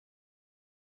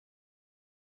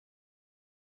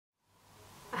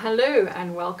Hello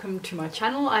and welcome to my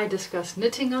channel. I discuss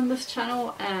knitting on this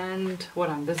channel and what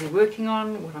I'm busy working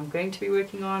on, what I'm going to be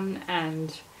working on,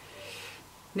 and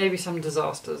maybe some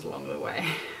disasters along the way.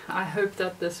 I hope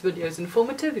that this video is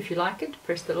informative. If you like it,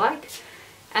 press the like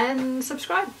and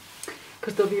subscribe,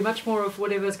 because there'll be much more of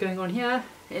whatever's going on here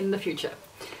in the future.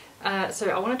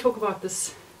 So I want to talk about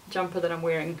this jumper that I'm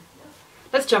wearing.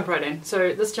 Let's jump right in.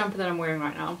 So this jumper that I'm wearing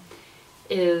right now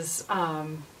is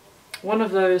one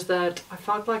of those that I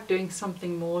felt like doing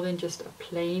something more than just a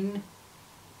plain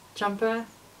jumper,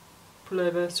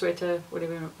 pullover, sweater,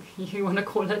 whatever you want to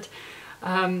call it,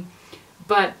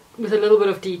 but with a little bit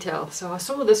of detail. So I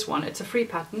saw this one. It's a free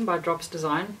pattern by Drops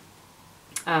Design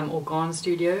or Garn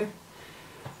Studio.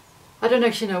 I don't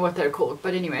actually know what they're called,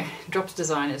 but anyway, Drops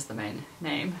Design is the main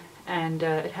name, and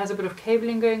it has a bit of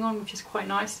cabling going on, which is quite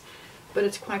nice, but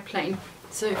it's quite plain.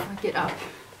 So if I get up,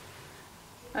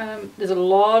 there's a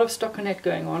lot of stockinette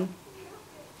going on,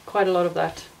 quite a lot of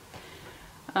that,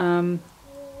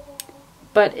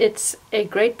 but it's a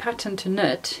great pattern to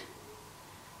knit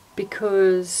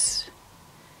because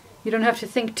you don't have to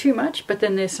think too much, but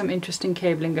then there's some interesting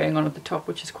cabling going on at the top,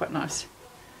 which is quite nice.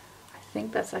 I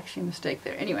think that's actually a mistake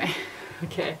there. Anyway,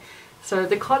 okay, so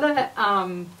the collar,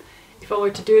 if I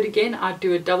were to do it again, I'd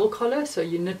do a double collar, so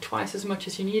you knit twice as much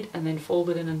as you need and then fold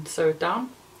it in and sew it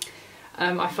down.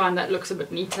 I find that looks a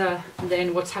bit neater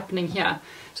than what's happening here.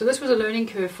 So this was a learning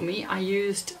curve for me. I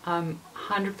used 100%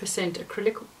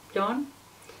 acrylic yarn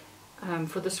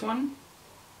for this one.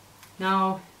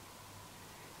 Now,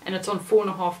 and it's on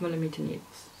 4.5mm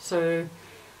needles. So,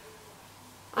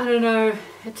 I don't know,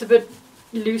 it's a bit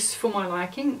loose for my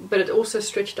liking, but it also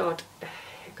stretched out a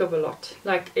heck of a lot.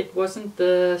 Like, it wasn't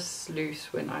this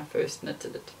loose when I first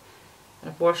knitted it. And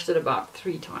I've washed it about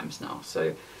 3 times now.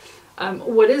 So,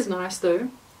 what is nice though,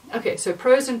 okay, so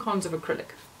pros and cons of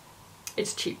acrylic.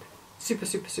 It's cheap, super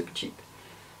cheap.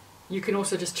 You can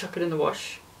also just chuck it in the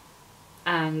wash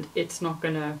and it's not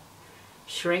gonna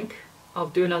shrink. I'll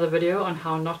do another video on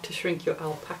how not to shrink your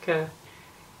alpaca.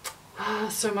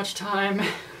 So much time,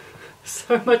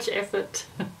 so much effort.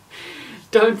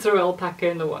 Don't throw alpaca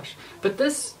in the wash. But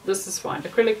this is fine.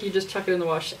 Acrylic, you just chuck it in the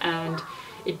wash and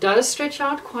it does stretch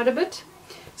out quite a bit.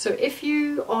 So if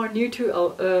you are new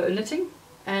to knitting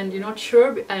and you're not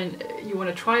sure and you want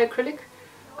to try acrylic,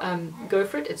 go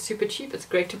for it. It's super cheap. It's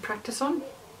great to practice on,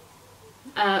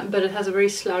 but it has a very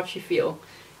slouchy feel.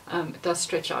 It does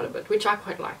stretch out a bit, which I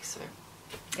quite like. So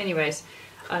anyways,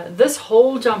 this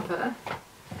whole jumper,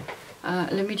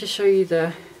 let me just show you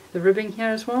the ribbing here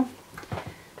as well.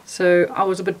 So I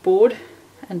was a bit bored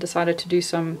and decided to do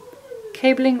some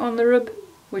cabling on the rib,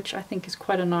 which I think is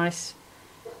quite a nice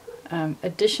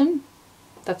addition.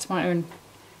 That's my own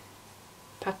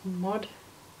pattern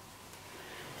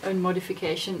own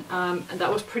modification, and that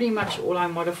was pretty much all I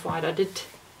modified. I did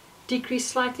decrease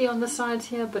slightly on the sides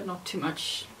here, but not too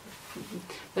much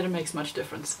that it makes much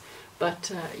difference. But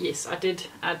yes, I did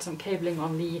add some cabling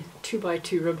on the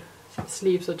 2x2 rib. So the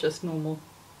sleeves are just normal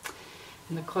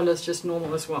and the collar's just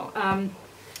normal as well.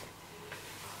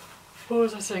 What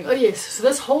was I saying? Oh yes, so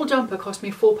this whole jumper cost me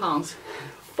 £4.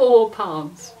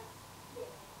 £4.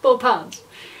 £4.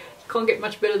 Can't get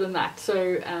much better than that.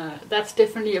 So that's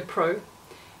definitely a pro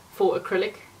for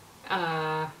acrylic.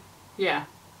 Yeah,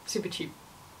 super cheap,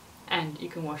 and you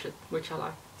can wash it, which I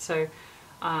like. So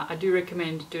I do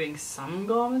recommend doing some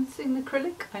garments in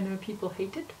acrylic. I know people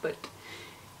hate it, but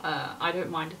I don't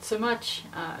mind it so much.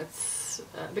 It's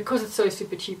because it's so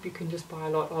super cheap, you can just buy a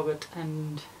lot of it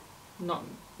and not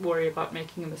worry about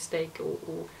making a mistake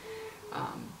or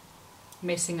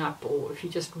messing up, or if you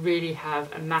just really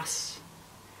have a mass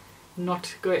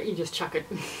not go, you just chuck it,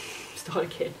 start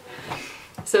again.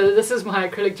 So this is my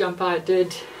acrylic jumper I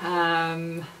did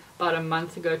about a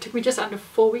month ago. It took me just under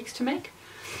 4 weeks to make.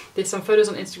 There's some photos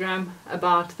on Instagram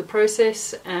about the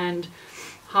process and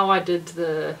how I did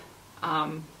the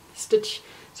stitch.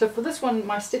 So for this one,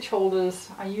 my stitch holders,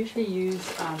 I usually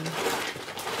use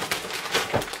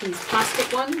these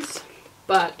plastic ones,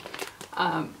 but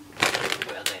I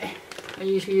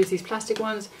usually use these plastic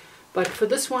ones, but for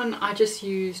this one I just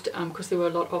used, because there were a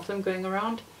lot of them going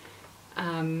around,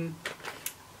 some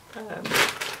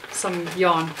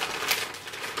yarn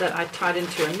that I tied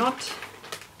into a knot.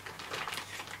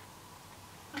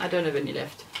 I don't have any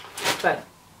left, but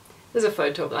there's a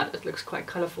photo of that. It looks quite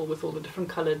colourful with all the different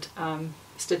coloured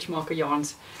stitch marker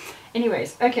yarns.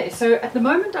 Anyways, okay, so at the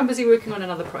moment I'm busy working on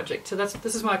another project. So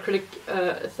this is my acrylic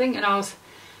thing, and I was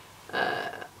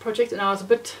project, and I was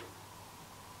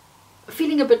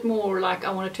feeling a bit more like I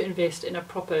wanted to invest in a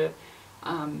proper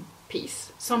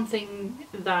piece, something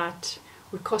that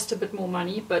would cost a bit more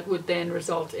money, but would then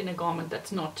result in a garment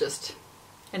that's not just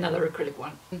another acrylic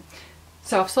one.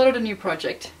 So I've started a new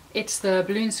project. It's the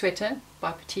balloon sweater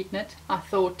by PetiteKnit. I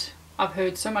thought, I've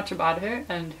heard so much about her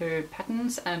and her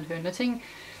patterns and her knitting,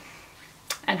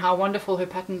 and how wonderful her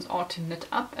patterns are to knit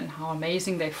up and how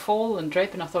amazing they fall and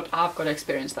drape, and I thought I've got to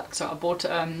experience that. So I bought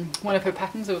one of her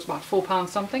patterns. It was about £4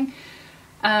 something.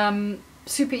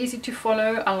 Super easy to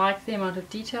follow. I like the amount of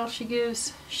detail she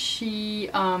gives. She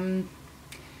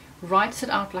writes it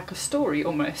out like a story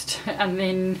almost, and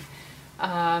then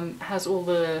has all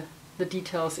the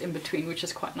details in between, which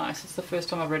is quite nice. It's the first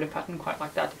time I've read a pattern quite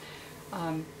like that,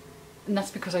 and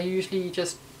that's because I usually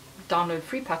just download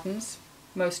free patterns,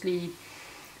 mostly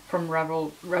from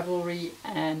Ravelry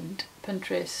and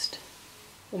Pinterest,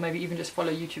 or maybe even just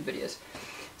follow YouTube videos.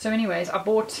 So anyways, I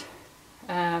bought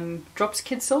Drops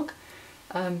Kid Silk.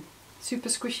 Super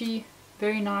squishy,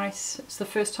 very nice. It's the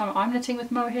first time I'm knitting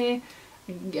with mohair.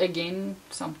 Again,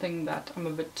 something that I'm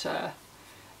a bit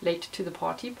late to the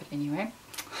party, but anyway,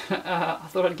 I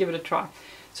thought I'd give it a try.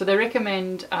 So they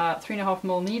recommend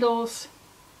 3.5mm needles.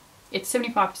 It's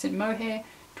 75% mohair,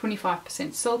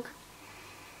 25% silk,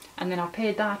 and then I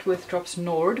paired that with Drops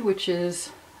Nord, which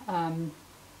is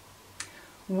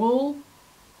wool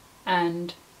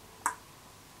and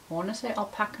I want to say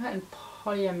alpaca and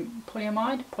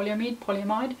polyamide.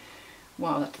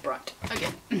 Wow, that's bright.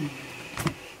 Again.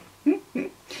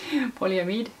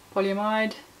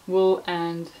 Polyamide, wool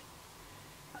and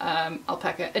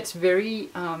alpaca. It's very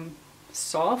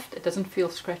soft. It doesn't feel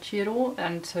scratchy at all,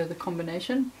 and so the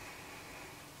combination,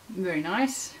 very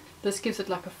nice. This gives it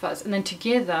like a fuzz, and then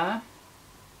together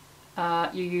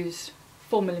you use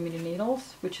 4mm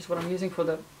needles, which is what I'm using for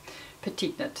the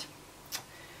PetiteKnit.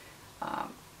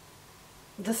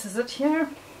 This is it here.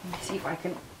 Let me see if I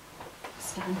can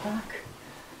stand back.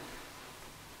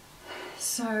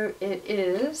 So it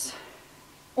is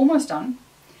almost done.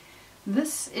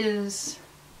 This is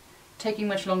taking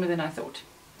much longer than I thought.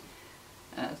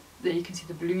 There you can see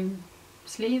the balloon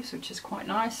sleeves, which is quite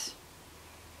nice,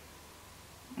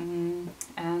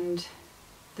 and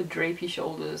the drapey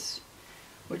shoulders,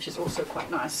 which is also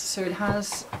quite nice. So it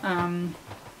has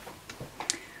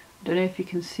I don't know if you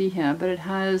can see here, but it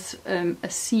has a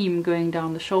seam going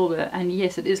down the shoulder, and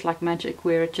yes, it is like magic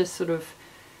where it just sort of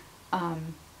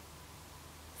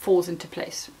falls into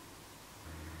place,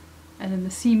 and then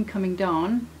the seam coming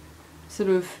down sort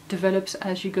of develops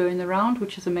as you go in the round,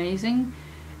 which is amazing.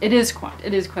 It is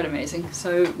quite amazing.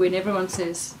 So when everyone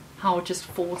says how it just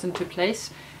falls into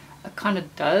place, it kind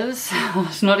of does. I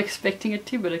was not expecting it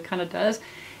to, but it kind of does.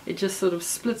 It just sort of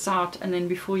splits out, and then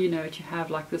before you know it, you have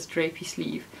like this drapey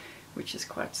sleeve, which is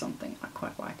quite something. I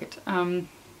quite like it.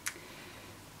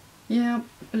 Yeah,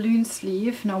 balloon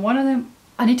sleeve. Now one of them,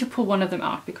 I need to pull one of them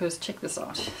out because check this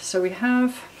out. So we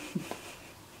have,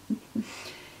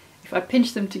 if I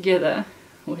pinch them together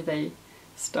where they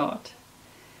start,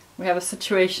 we have a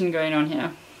situation going on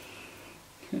here.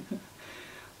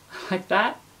 Like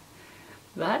that.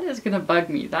 That is gonna bug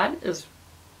me. That is,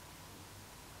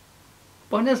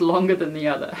 one is longer than the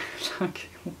other. Like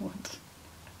what?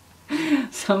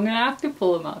 So I'm gonna have to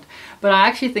pull them out. But I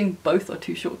actually think both are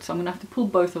too short, so I'm gonna have to pull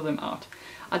both of them out.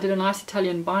 I did a nice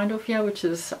Italian bind off here, which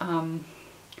is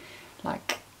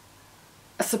like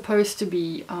supposed to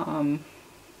be a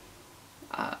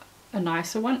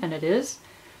nicer one, and it is.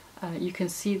 You can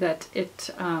see that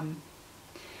it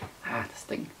this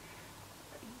thing,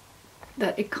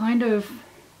 that it kind of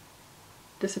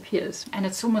disappears, and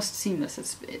it's almost seamless.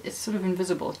 It's sort of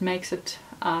invisible. It makes it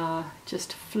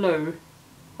just flow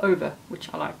over,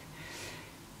 which I like.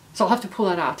 So I'll have to pull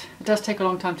that out. It does take a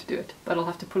long time to do it, but I'll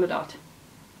have to pull it out.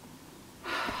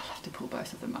 I'll have to pull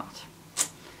both of them out.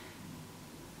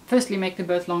 Firstly, make them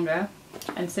both longer,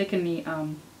 and secondly,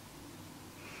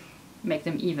 make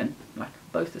them even, like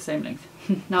both the same length.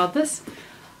 Now this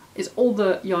is all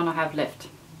the yarn I have left.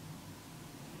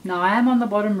 Now I am on the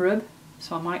bottom rib,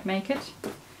 so I might make it.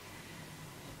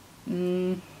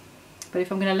 But if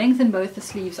I'm going to lengthen both the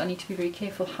sleeves, I need to be very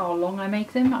careful how long I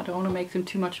make them. I don't want to make them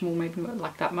too much more, maybe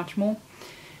like that much more.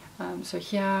 So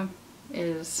here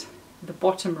is the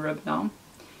bottom rib now.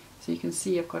 So you can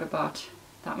see I've got about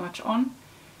that much on.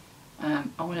 I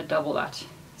want to double that.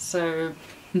 So,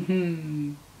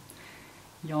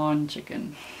 yarn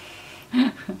chicken.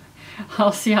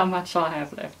 I'll see how much I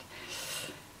have left.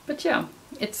 But yeah,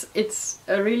 it's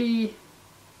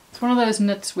one of those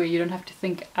knits where you don't have to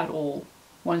think at all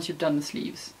once you've done the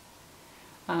sleeves.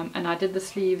 And I did the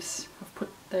sleeves. I've put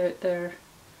they're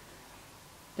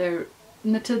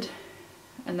knitted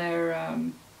and they're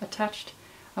attached.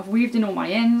 I've weaved in all my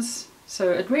ends, So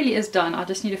it really is done. I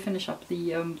just need to finish up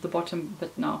the bottom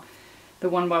bit now, the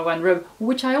 1x1 rib,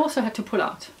 which I also had to pull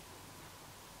out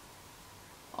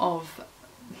of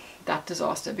that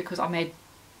disaster because I made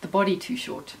the body too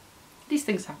short. These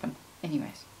things happen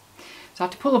anyways. So I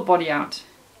had to pull the body out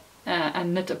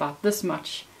and knit about this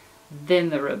much, then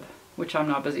the rib, which I'm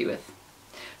now busy with.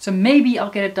 So maybe I'll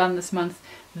get it done this month.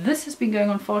 This has been going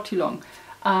on far too long.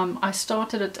 I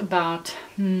started it about,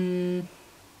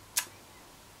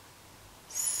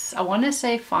 I want to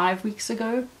say 5 weeks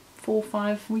ago, 4 or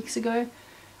 5 weeks ago.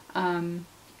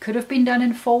 Could have been done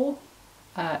in 4.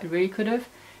 It really could have,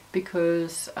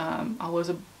 because I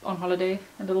was on holiday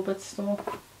a little bit still.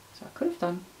 So I could have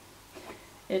done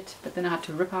it, but then I had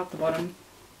to rip out the bottom,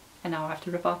 and now I have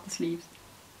to rip out the sleeves.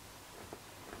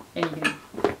 Anyway,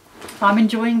 I'm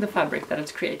enjoying the fabric that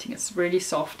it's creating. It's really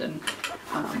soft and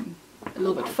a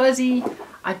little bit fuzzy.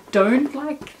 I don't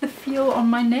like the feel on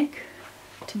my neck,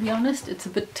 to be honest. It's a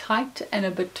bit tight and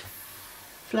a bit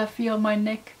fluffy on my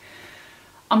neck.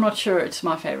 I'm not sure it's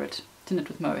my favorite to knit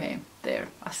with mohair. There,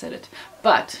 I said it.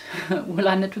 But will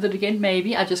I knit with it again?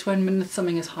 Maybe. I just won't knit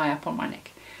something as high up on my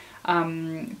neck.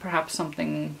 Perhaps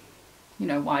something, you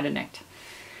know, wider necked.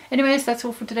 Anyways, that's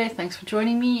all for today. Thanks for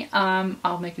joining me.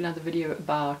 I'll make another video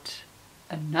about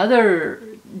another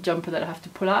jumper that I have to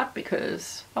pull out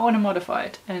because I want to modify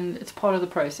it, and it's part of the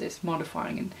process,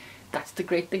 modifying. And that's the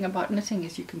great thing about knitting,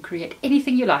 is you can create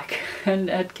anything you like, and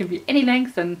it can be any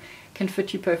length and can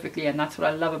fit you perfectly. And that's what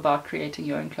I love about creating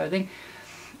your own clothing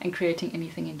and creating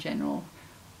anything in general.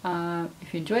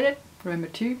 If you enjoyed it, remember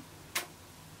to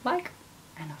like,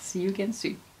 and I'll see you again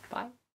soon. Bye.